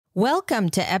Welcome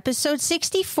to episode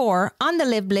 64 on the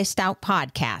Live Blissed Out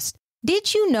podcast.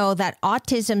 Did you know that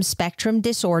autism spectrum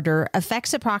disorder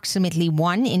affects approximately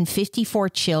 1 in 54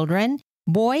 children?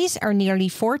 Boys are nearly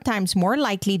 4 times more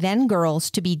likely than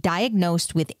girls to be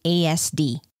diagnosed with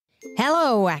ASD.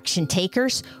 Hello, action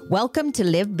takers. Welcome to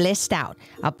Live Blissed Out,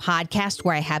 a podcast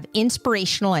where I have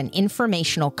inspirational and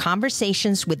informational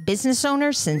conversations with business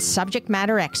owners and subject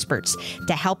matter experts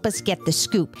to help us get the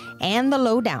scoop and the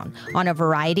lowdown on a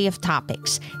variety of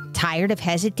topics. Tired of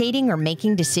hesitating or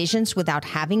making decisions without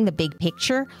having the big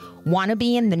picture? Want to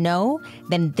be in the know?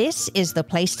 Then this is the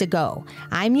place to go.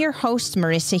 I'm your host,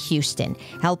 Marissa Houston,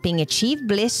 helping achieve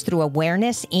bliss through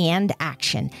awareness and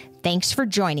action. Thanks for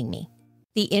joining me.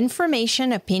 The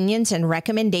information, opinions, and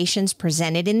recommendations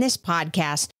presented in this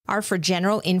podcast are for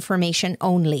general information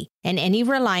only, and any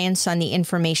reliance on the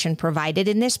information provided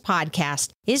in this podcast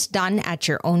is done at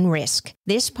your own risk.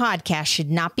 This podcast should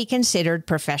not be considered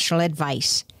professional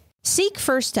advice. Seek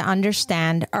first to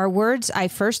understand are words I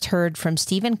first heard from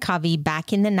Steven Covey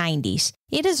back in the 90s.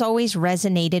 It has always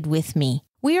resonated with me.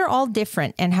 We are all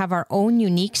different and have our own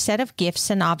unique set of gifts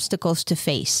and obstacles to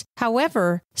face.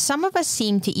 However, some of us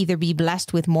seem to either be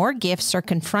blessed with more gifts or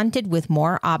confronted with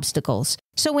more obstacles.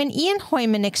 So when Ian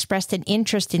Hoyman expressed an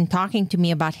interest in talking to me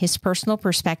about his personal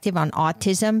perspective on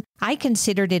autism, I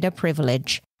considered it a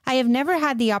privilege. I have never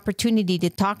had the opportunity to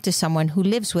talk to someone who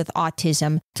lives with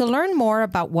autism, to learn more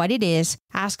about what it is,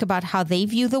 ask about how they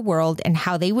view the world, and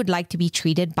how they would like to be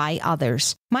treated by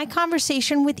others. My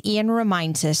conversation with Ian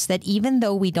reminds us that even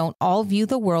though we don't all view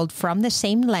the world from the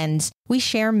same lens, we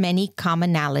share many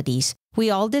commonalities. We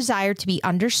all desire to be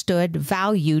understood,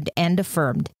 valued, and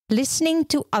affirmed. Listening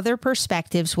to other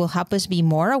perspectives will help us be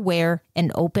more aware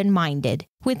and open-minded.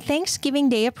 With Thanksgiving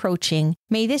Day approaching,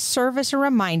 may this serve as a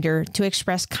reminder to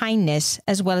express kindness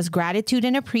as well as gratitude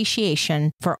and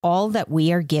appreciation for all that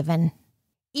we are given.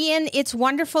 Ian, it's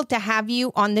wonderful to have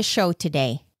you on the show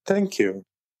today. Thank you.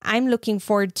 I'm looking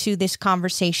forward to this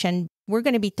conversation. We're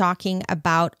going to be talking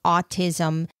about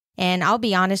autism. And I'll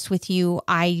be honest with you,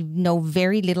 I know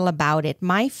very little about it.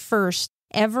 My first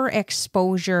ever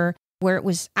exposure where it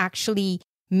was actually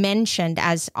mentioned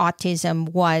as autism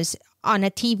was on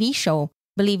a TV show,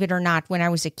 believe it or not, when I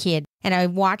was a kid. And I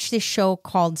watched this show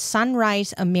called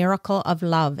Sunrise, A Miracle of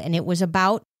Love. And it was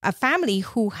about a family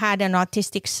who had an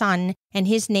autistic son, and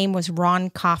his name was Ron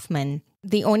Kaufman.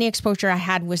 The only exposure I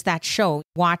had was that show,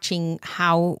 watching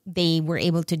how they were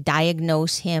able to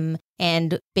diagnose him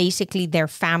and basically their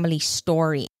family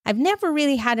story. I've never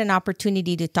really had an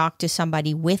opportunity to talk to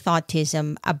somebody with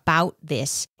autism about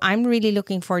this. I'm really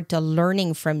looking forward to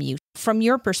learning from you. From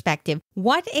your perspective,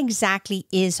 what exactly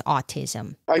is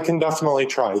autism? I can definitely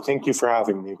try. Thank you for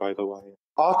having me, by the way.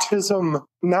 Autism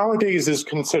nowadays is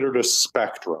considered a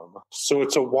spectrum. So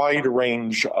it's a wide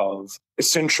range of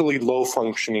essentially low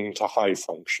functioning to high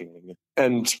functioning.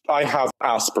 And I have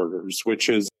Asperger's, which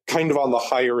is kind of on the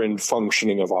higher end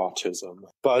functioning of autism.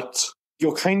 But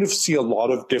you'll kind of see a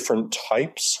lot of different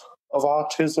types of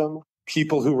autism.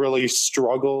 People who really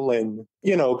struggle in,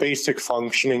 basic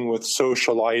functioning with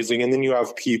socializing. And then you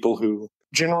have people who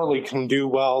generally can do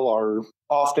well, are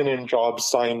often in job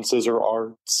sciences or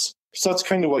arts. So that's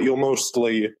kind of what you'll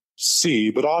mostly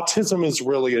see. But autism is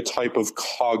really a type of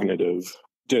cognitive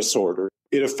disorder.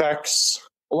 It affects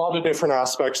a lot of different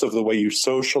aspects of the way you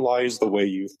socialize, the way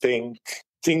you think.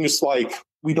 Things like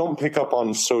we don't pick up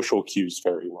on social cues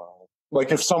very well.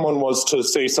 Like if someone was to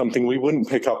say something, we wouldn't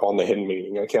pick up on the hidden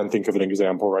meaning. I can't think of an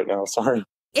example right now. Sorry.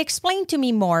 Explain to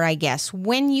me more, I guess.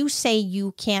 When you say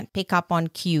you can't pick up on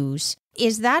cues,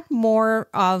 is that more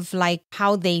of like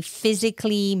how they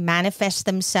physically manifest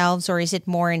themselves, or is it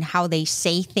more in how they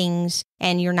say things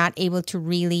and you're not able to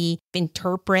really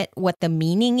interpret what the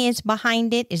meaning is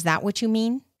behind it? Is that what you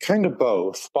mean? Kind of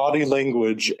both. Body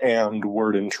language and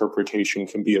word interpretation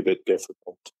can be a bit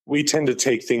difficult. We tend to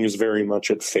take things very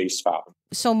much at face value.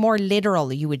 So more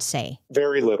literal, you would say?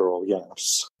 Very literal,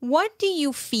 yes. What do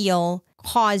you feel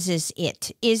causes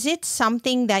it? Is it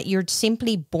something that you're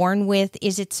simply born with?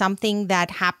 Is it something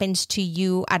that happens to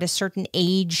you at a certain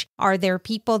age? Are there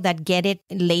people that get it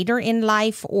later in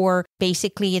life, or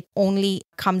basically it only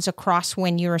comes across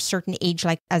when you're a certain age,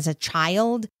 like as a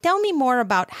child? Tell me more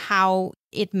about how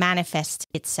it manifests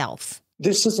itself.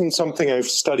 This isn't something I've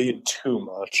studied too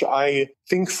much. I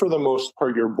think for the most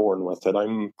part you're born with it.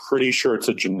 I'm pretty sure it's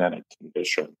a genetic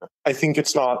condition. I think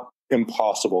it's not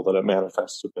impossible that it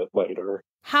manifests a bit later.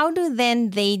 How do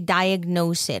then they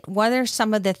diagnose it? What are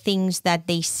some of the things that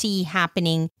they see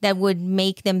happening that would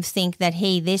make them think that,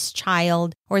 hey, this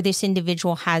child or this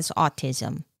individual has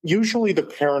autism? Usually the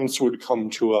parents would come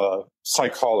to a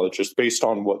psychologists based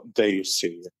on what they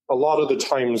see. A lot of the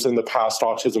times in the past,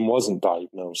 autism wasn't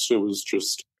diagnosed. It was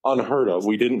just unheard of.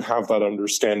 We didn't have that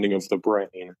understanding of the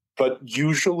brain. But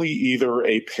usually either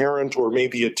a parent or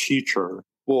maybe a teacher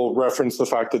will reference the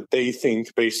fact that they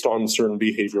think based on certain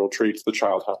behavioral traits the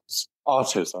child has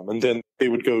autism. And then they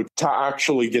would go to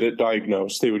actually get it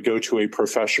diagnosed. They would go to a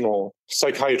professional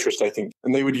psychiatrist, I think,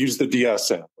 and they would use the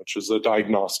DSM, which is a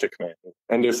diagnostic manual.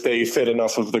 And if they fit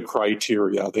enough of the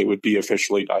criteria, they would be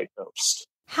officially diagnosed.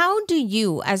 How do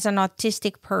you, as an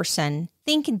autistic person,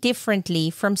 think differently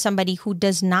from somebody who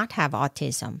does not have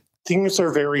autism? Things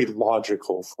are very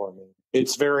logical for me.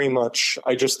 It's very much,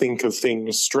 I just think of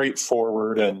things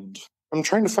straightforward, and I'm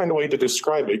trying to find a way to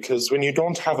describe it, because when you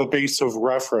don't have a base of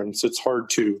reference, it's hard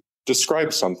to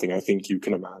describe something, I think you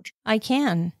can imagine. I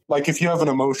can. Like if you have an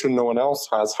emotion no one else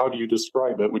has, how do you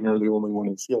describe it when you're the only one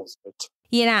who feels it?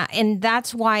 Yeah, and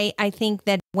that's why I think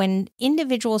that when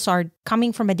individuals are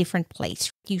coming from a different place,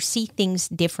 you see things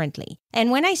differently.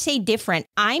 And when I say different,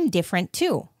 I'm different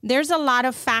too. There's a lot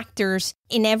of factors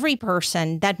in every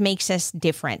person that makes us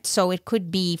different. So it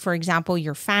could be, for example,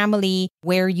 your family,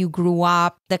 where you grew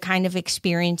up, the kind of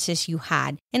experiences you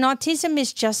had. And autism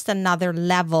is just another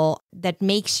level that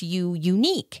makes you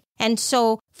unique. And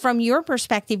so from your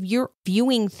perspective, you're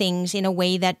viewing things in a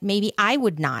way that maybe I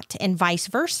would not, and vice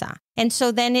versa. And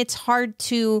so then it's hard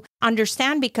to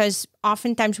understand, because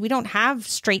oftentimes we don't have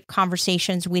straight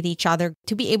conversations with each other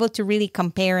to be able to really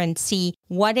compare and see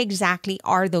what exactly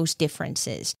are those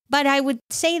differences. But I would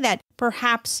say that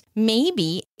perhaps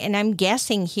maybe, and I'm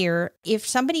guessing here, if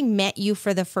somebody met you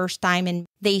for the first time and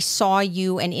they saw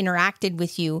you and interacted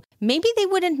with you, maybe they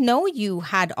wouldn't know you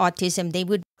had autism. They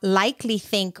would likely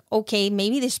think, okay,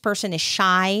 maybe this person is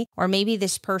shy, or maybe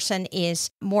this person is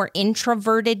more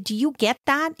introverted. Do you get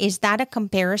that? Is that a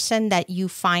comparison that you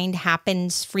find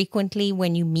happens frequently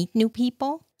when you meet new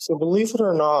people? So believe it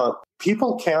or not,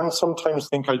 people can sometimes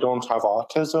think I don't have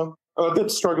autism. I'm a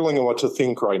bit struggling on what to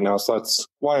think right now, so that's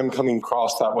why I'm coming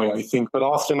across that way, I think. But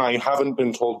often I haven't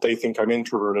been told they think I'm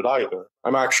introverted either.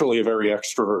 I'm actually a very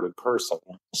extroverted person.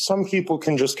 Some people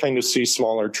can just kind of see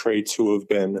smaller traits who have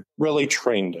been really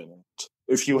trained in it.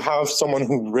 If you have someone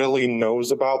who really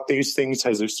knows about these things,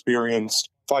 has experienced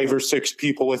 5 or 6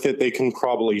 people with it, they can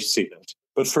probably see it.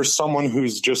 But for someone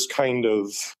who's just kind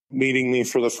of meeting me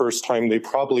for the first time, they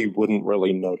probably wouldn't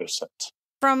really notice it.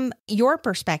 From your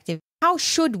perspective, how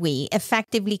should we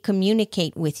effectively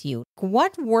communicate with you?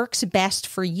 What works best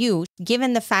for you,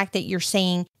 given the fact that you're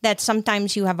saying that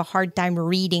sometimes you have a hard time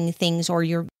reading things, or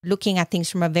you're looking at things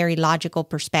from a very logical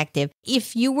perspective?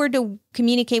 If you were to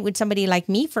communicate with somebody like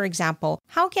me, for example,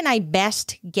 how can I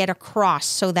best get across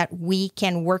so that we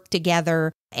can work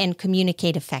together and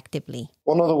communicate effectively?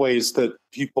 One of the ways that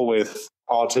people with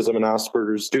autism and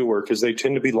Asperger's do work is they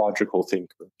tend to be logical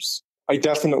thinkers. I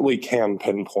definitely can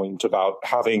pinpoint about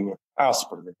having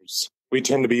Asperger's. We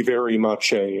tend to be very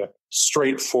much a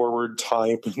straightforward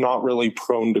type, not really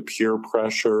prone to peer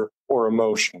pressure or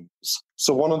emotions.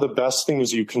 So one of the best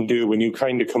things you can do when you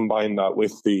kind of combine that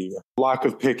with the lack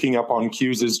of picking up on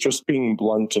cues is just being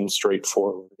blunt and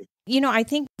straightforward. You know, I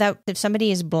think that if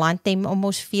somebody is blunt, they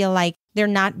almost feel like they're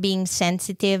not being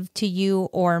sensitive to you,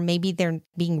 or maybe they're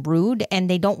being rude and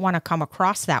they don't want to come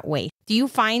across that way. Do you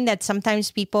find that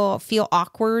sometimes people feel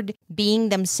awkward being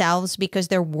themselves because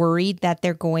they're worried that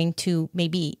they're going to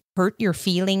maybe hurt your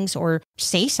feelings or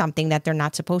say something that they're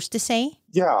not supposed to say?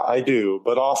 Yeah, I do.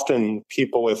 But often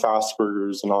people with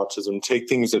Asperger's and autism take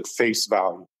things at face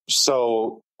value.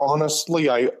 So honestly,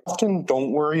 I often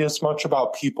don't worry as much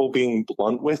about people being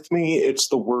blunt with me. It's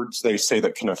the words they say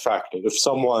that can affect it. If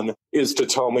someone is to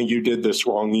tell me you did this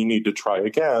wrong, you need to try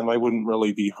again, I wouldn't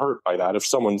really be hurt by that. If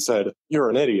someone said, you're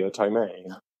an idiot, I may.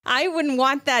 I wouldn't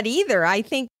want that either. I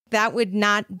think that would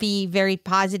not be a very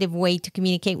positive way to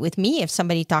communicate with me if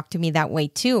somebody talked to me that way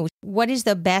too. What is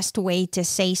the best way to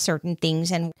say certain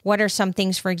things? And what are some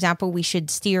things, for example, we should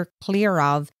steer clear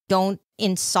of? Don't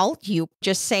insult you.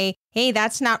 Just say, hey,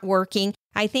 that's not working.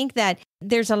 I think that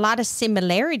there's a lot of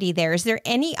similarity there. Is there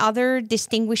any other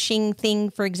distinguishing thing,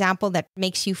 for example, that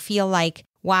makes you feel like,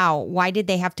 wow, why did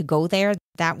they have to go there?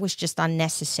 That was just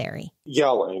unnecessary.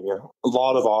 Yelling. A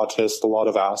lot of autists, a lot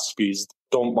of Aspies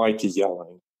don't like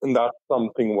yelling. And that's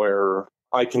something where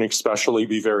I can especially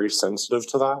be very sensitive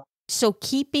to that. So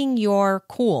keeping your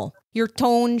cool. your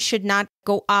tone should not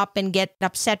go up and get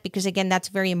upset because, again, that's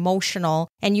very emotional.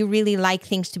 And you really like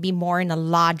things to be more in a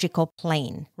logical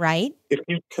plane, right? If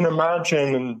you can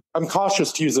imagine, and I'm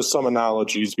cautious to use some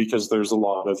analogies because there's a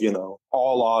lot of,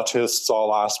 all autists,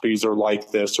 all Aspies are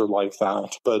like this or like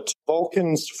that. But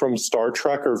Vulcans from Star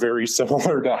Trek are very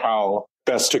similar to how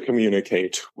best to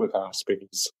communicate with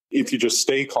Aspies. If you just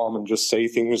stay calm and just say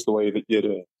things the way that it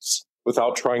is,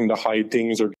 without trying to hide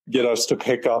things or get us to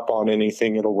pick up on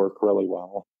anything, it'll work really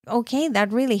well. Okay,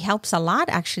 that really helps a lot,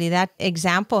 actually. That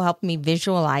example helped me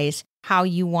visualize how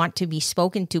you want to be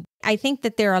spoken to. I think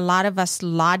that there are a lot of us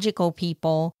logical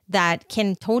people that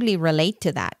can totally relate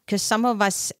to that because some of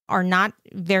us are not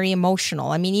very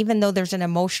emotional. I mean, even though there's an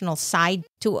emotional side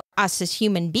to us as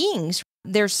human beings,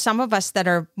 there's some of us that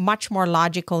are much more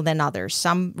logical than others.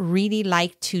 Some really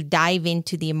like to dive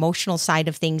into the emotional side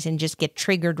of things and just get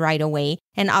triggered right away.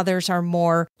 And others are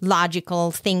more logical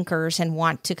thinkers and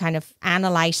want to kind of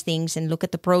analyze things and look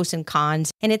at the pros and cons.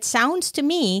 And it sounds to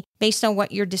me, based on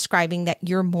what you're describing, that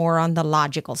you're more on the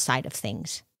logical side of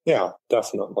things. Yeah,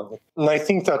 definitely. And I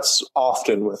think that's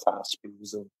often with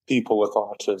Aspies and people with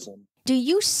autism. Do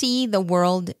you see the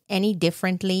world any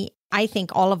differently? I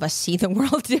think all of us see the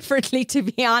world differently, to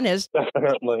be honest.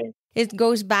 Definitely. It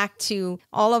goes back to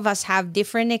all of us have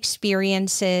different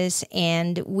experiences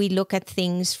and we look at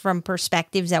things from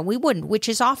perspectives that we wouldn't, which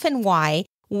is often why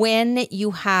when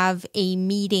you have a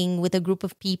meeting with a group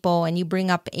of people and you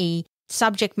bring up a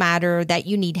subject matter that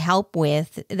you need help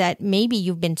with, that maybe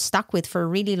you've been stuck with for a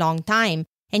really long time,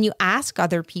 and you ask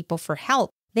other people for help,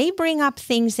 they bring up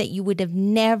things that you would have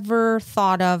never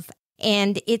thought of.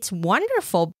 And it's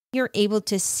wonderful. You're able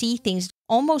to see things,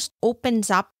 almost opens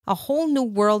up a whole new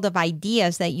world of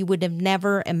ideas that you would have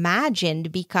never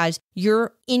imagined because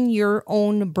you're in your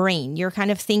own brain. You're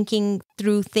kind of thinking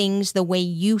through things the way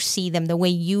you see them, the way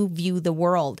you view the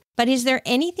world. But is there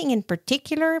anything in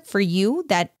particular for you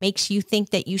that makes you think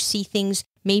that you see things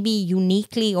maybe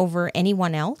uniquely over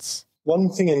anyone else? One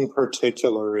thing in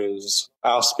particular is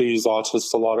Aspies,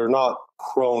 autists a lot are not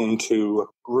prone to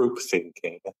group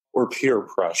thinking or peer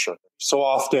pressure. So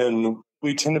often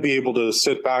we tend to be able to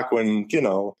sit back when,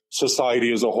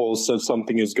 society as a whole says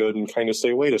something is good and kind of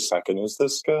say, wait a second, is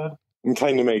this good? And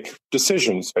kind of make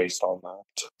decisions based on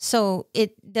that. So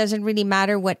it doesn't really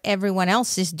matter what everyone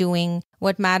else is doing.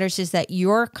 What matters is that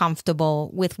you're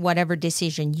comfortable with whatever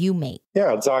decision you make.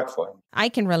 Yeah, exactly. I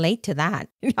can relate to that.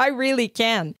 I really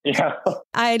can. Yeah.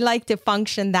 I like to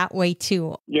function that way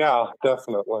too. Yeah,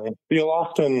 definitely. You'll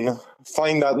often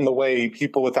find that in the way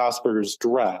people with Asperger's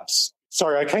dress.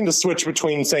 Sorry, I kind of switch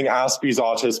between saying Aspies,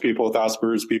 autists, people with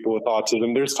Asperger's, people with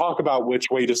autism. There's talk about which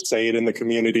way to say it in the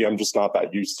community. I'm just not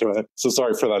that used to it. So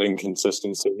sorry for that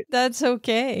inconsistency. That's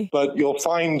okay. But you'll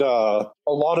find a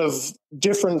lot of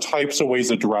different types of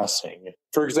ways of dressing.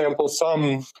 For example,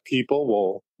 some people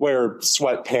will wear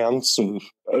sweatpants and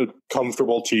a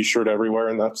comfortable t-shirt everywhere,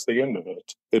 and that's the end of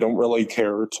it. They don't really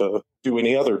care to do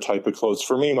any other type of clothes.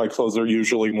 For me, my clothes are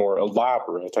usually more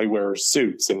elaborate. I wear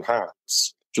suits and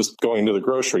hats. Just going to the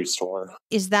grocery store.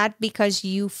 Is that because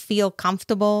you feel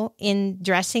comfortable in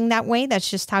dressing that way? That's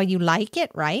just how you like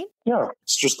it, right? Yeah,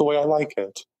 it's just the way I like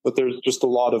it. But there's just a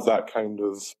lot of that kind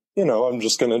of, I'm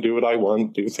just going to do what I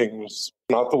want, do things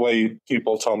not the way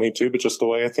people tell me to, but just the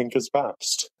way I think is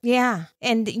best. Yeah.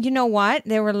 And you know what?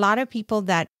 There were a lot of people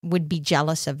that would be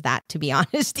jealous of that, to be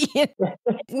honest.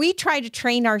 We try to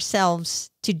train ourselves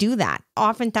to do that.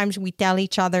 Oftentimes we tell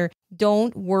each other,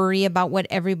 don't worry about what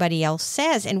everybody else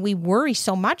says. And we worry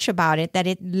so much about it that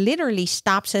it literally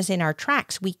stops us in our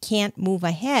tracks. We can't move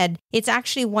ahead. It's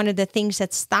actually one of the things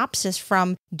that stops us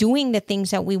from doing the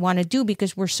things that we want to do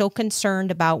because we're so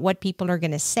concerned about what people are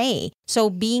going to say. So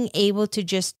being able to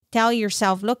just tell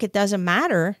yourself, look, it doesn't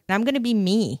matter. I'm going to be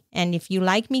me. And if you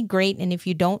like me, great. And if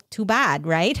you don't, too bad,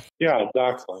 right? Yeah,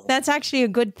 exactly. That's actually a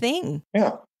good thing.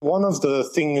 Yeah. One of the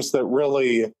things that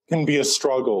really can be a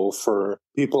struggle for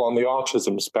people on the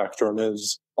autism spectrum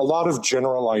is a lot of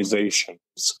generalizations,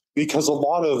 because a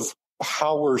lot of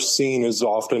how we're seen is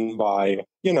often by,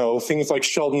 things like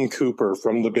Sheldon Cooper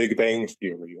from The Big Bang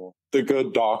Theory, or The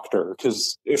Good Doctor,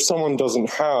 because if someone doesn't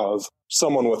have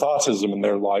someone with autism in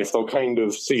their life, they'll kind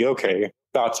of see, okay,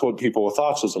 that's what people with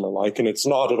autism are like, and it's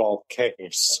not at all the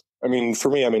case. I mean, for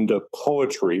me, I'm into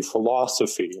poetry,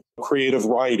 philosophy, creative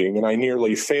writing, and I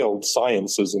nearly failed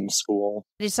sciences in school.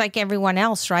 It's like everyone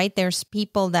else, right? There's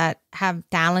people that have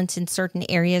talents in certain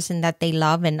areas and that they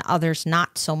love and others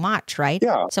not so much, right?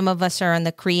 Yeah. Some of us are on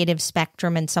the creative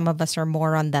spectrum and some of us are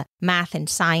more on the math and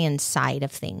science side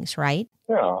of things, right?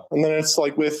 Yeah. And then it's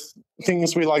like with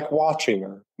things we like watching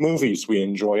or movies we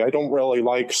enjoy. I don't really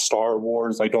like Star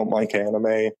Wars. I don't like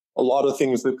anime. a lot of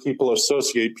things that people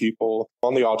associate people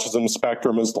on the autism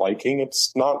spectrum as liking,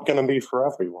 it's not going to be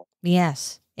for everyone.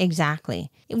 Yes,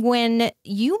 exactly. When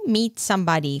you meet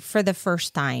somebody for the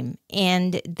first time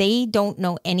and they don't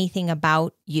know anything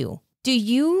about you, do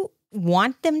you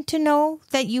want them to know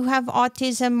that you have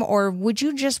autism, or would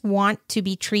you just want to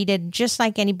be treated just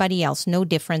like anybody else, no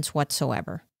difference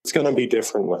whatsoever? It's going to be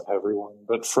different with everyone.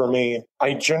 But for me,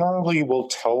 I generally will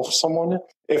tell someone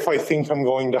if I think I'm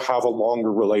going to have a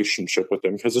longer relationship with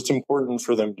them, because it's important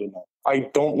for them to know. I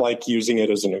don't like using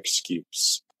it as an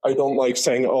excuse. I don't like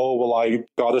saying, oh, well, I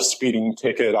got a speeding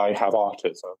ticket, I have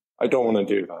autism. I don't want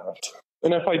to do that.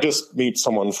 And if I just meet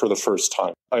someone for the first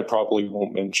time, I probably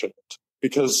won't mention it,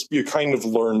 because you kind of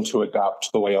learn to adapt to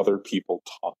the way other people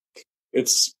talk.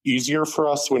 It's easier for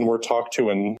us when we're talked to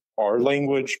in our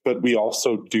language, but we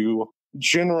also do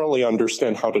generally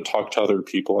understand how to talk to other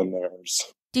people in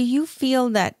theirs. Do you feel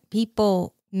that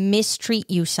people mistreat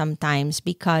you sometimes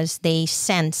because they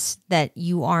sense that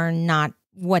you are not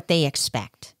what they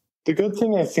expect? The good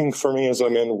thing, I think, for me is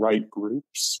I'm in right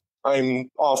groups. I'm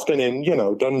often in,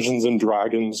 Dungeons and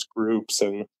Dragons groups,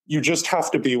 and you just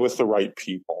have to be with the right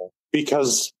people,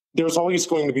 because there's always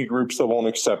going to be groups that won't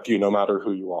accept you no matter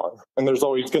who you are. And there's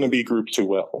always going to be groups who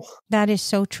will. That is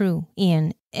so true,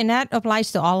 Ian. And that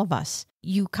applies to all of us.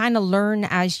 You kind of learn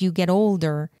as you get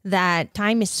older that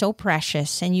time is so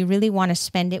precious and you really want to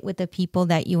spend it with the people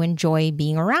that you enjoy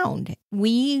being around.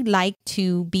 We like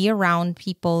to be around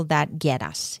people that get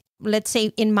us. Let's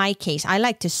say in my case, I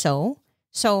like to sew.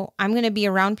 So I'm going to be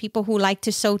around people who like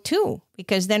to sew too,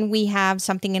 because then we have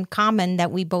something in common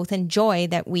that we both enjoy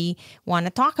that we want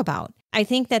to talk about. I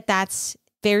think that that's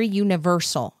very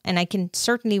universal, and I can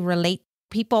certainly relate.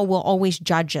 People will always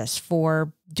judge us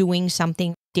for doing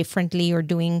something differently or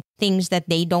doing things that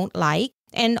they don't like.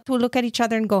 And we'll look at each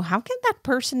other and go, how can that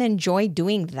person enjoy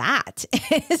doing that?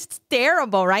 It's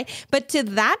terrible, right? But to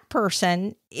that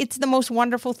person, it's the most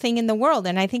wonderful thing in the world.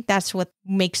 And I think that's what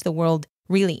makes the world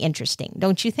really interesting,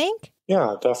 don't you think?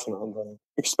 Yeah, definitely.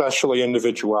 Especially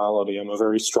individuality. I'm a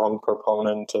very strong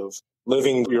proponent of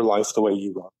living your life the way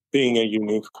you are, being a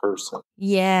unique person.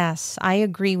 Yes, I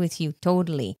agree with you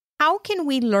totally. How can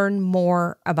we learn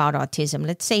more about autism?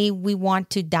 Let's say we want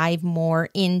to dive more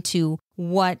into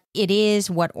what it is,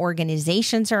 what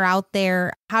organizations are out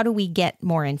there. How do we get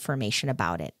more information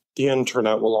about it? The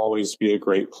internet will always be a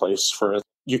great place for it.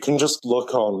 You can just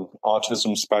look on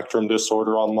autism spectrum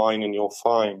disorder online and you'll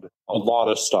find a lot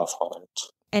of stuff on it.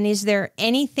 And is there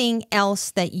anything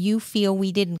else that you feel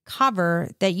we didn't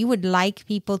cover that you would like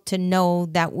people to know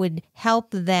that would help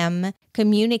them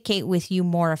communicate with you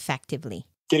more effectively?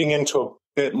 Getting into a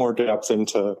bit more depth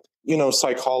into,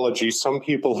 psychology, some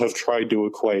people have tried to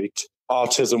equate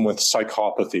autism with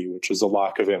psychopathy, which is a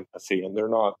lack of empathy, and they're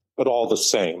not at all the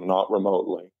same, not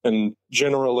remotely. And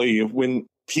generally, when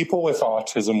people with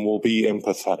autism will be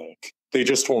empathetic, they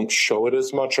just won't show it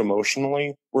as much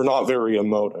emotionally. We're not very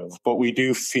emotive, but we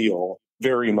do feel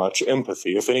very much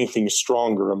empathy, if anything,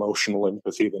 stronger emotional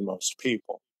empathy than most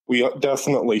people. We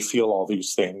definitely feel all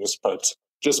these things, but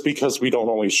just because we don't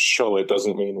always show it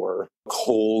doesn't mean we're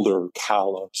cold or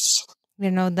callous.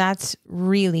 That's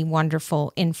really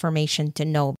wonderful information to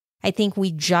know. I think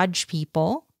we judge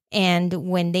people, and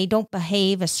when they don't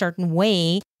behave a certain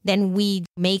way, then we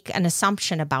make an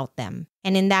assumption about them.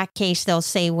 And in that case, they'll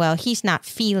say, well, he's not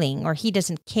feeling or he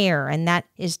doesn't care. And that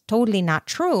is totally not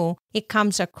true. It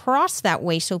comes across that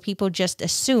way. So people just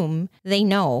assume they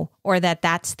know or that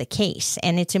that's the case.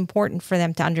 And it's important for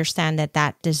them to understand that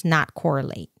that does not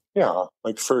correlate. Yeah.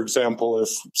 Like, for example, if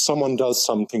someone does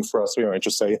something for us, we might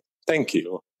just say, thank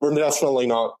you. We're definitely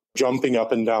not jumping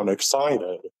up and down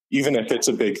excited. Even if it's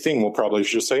a big thing, we'll probably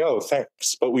just say, oh,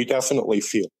 thanks. But we definitely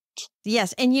feel it.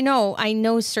 Yes. And I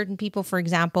know certain people, for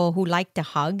example, who like to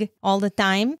hug all the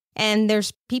time. And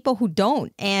there's people who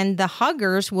don't. And the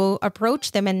huggers will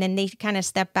approach them and then they kind of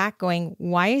step back going,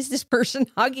 why is this person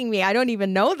hugging me? I don't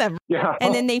even know them. Yeah.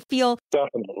 And then they feel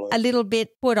definitely a little bit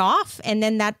put off. And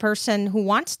then that person who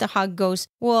wants to hug goes,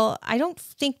 well, I don't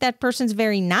think that person's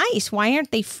very nice. Why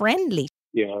aren't they friendly?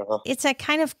 Yeah. It's a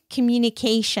kind of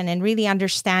communication and really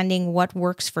understanding what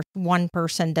works for one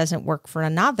person doesn't work for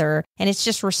another. And it's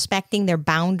just respecting their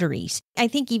boundaries. I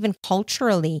think even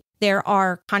culturally, there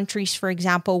are countries, for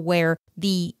example, where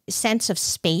the sense of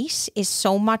space is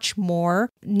so much more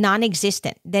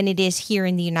non-existent than it is here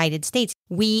in the United States.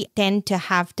 We tend to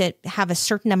have a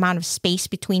certain amount of space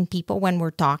between people when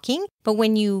we're talking. But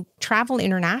when you travel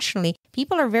internationally,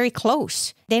 people are very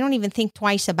close. They don't even think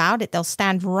twice about it. They'll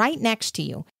stand right next to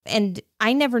you. And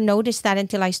I never noticed that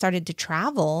until I started to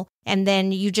travel. And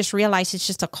then you just realize it's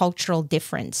just a cultural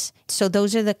difference. So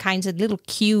those are the kinds of little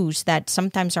cues that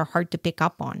sometimes are hard to pick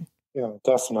up on. Yeah,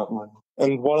 definitely.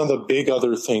 And one of the big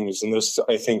other things, and this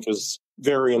I think is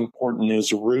very important,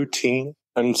 is routine.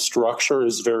 And structure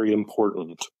is very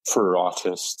important for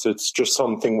autists. It's just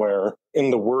something where in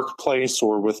the workplace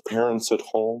or with parents at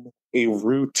home, a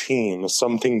routine,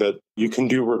 something that you can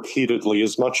do repeatedly,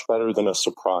 is much better than a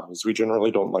surprise. We generally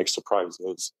don't like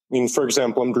surprises. I mean, for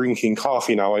example, I'm drinking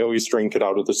coffee now. I always drink it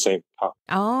out of the same cup.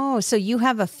 Oh, so you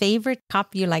have a favorite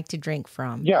cup you like to drink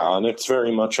from? Yeah, and it's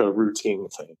very much a routine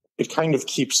thing. It kind of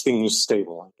keeps things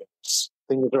stable, I guess.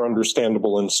 Things are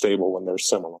understandable and stable when they're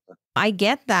similar. I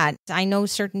get that. I know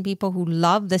certain people who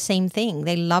love the same thing.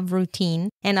 They love routine,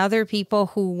 and other people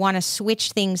who want to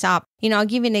switch things up. I'll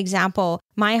give you an example.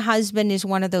 My husband is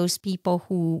one of those people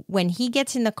who, when he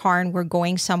gets in the car and we're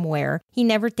going somewhere, he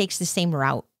never takes the same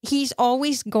route. He's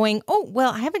always going, oh,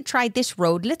 well, I haven't tried this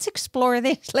road. Let's explore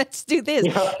this. Let's do this.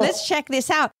 Yeah. Let's check this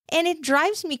out. And it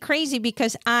drives me crazy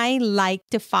because I like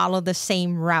to follow the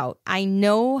same route. I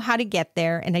know how to get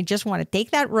there and I just want to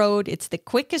take that road. It's the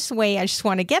quickest way. I just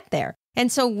want to get there.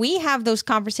 And so we have those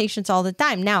conversations all the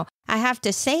time. Now, I have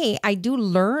to say, I do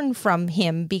learn from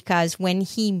him because when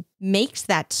he makes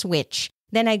that switch,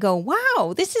 then I go,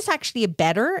 wow, this is actually a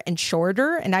better and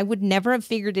shorter. And I would never have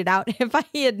figured it out if I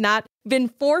had not been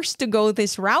forced to go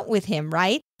this route with him,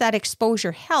 right? That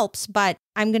exposure helps, but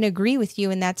I'm going to agree with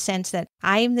you in that sense that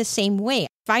I am the same way.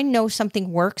 If I know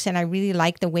something works and I really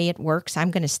like the way it works,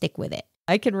 I'm going to stick with it.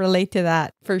 I can relate to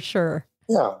that for sure.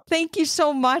 Yeah. Thank you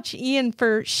so much, Ian,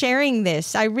 for sharing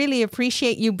this. I really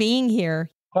appreciate you being here.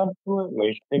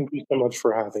 Absolutely. Thank you so much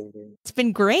for having me. It's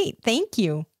been great. Thank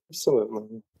you.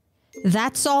 Absolutely.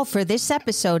 That's all for this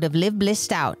episode of Live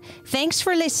Blissed Out. Thanks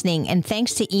for listening, and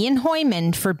thanks to Ian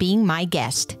Hoyman for being my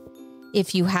guest.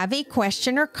 If you have a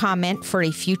question or comment for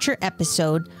a future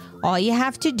episode, all you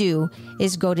have to do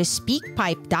is go to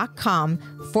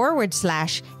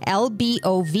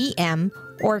speakpipe.com/LBOVM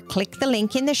or click the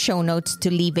link in the show notes to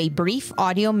leave a brief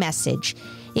audio message.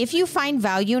 If you find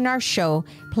value in our show,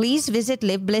 please visit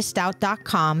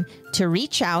liveblessedout.com to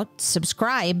reach out,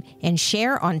 subscribe, and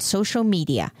share on social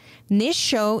media. This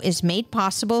show is made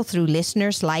possible through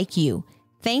listeners like you.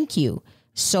 Thank you.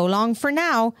 So long for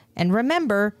now, and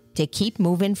remember to keep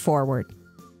moving forward.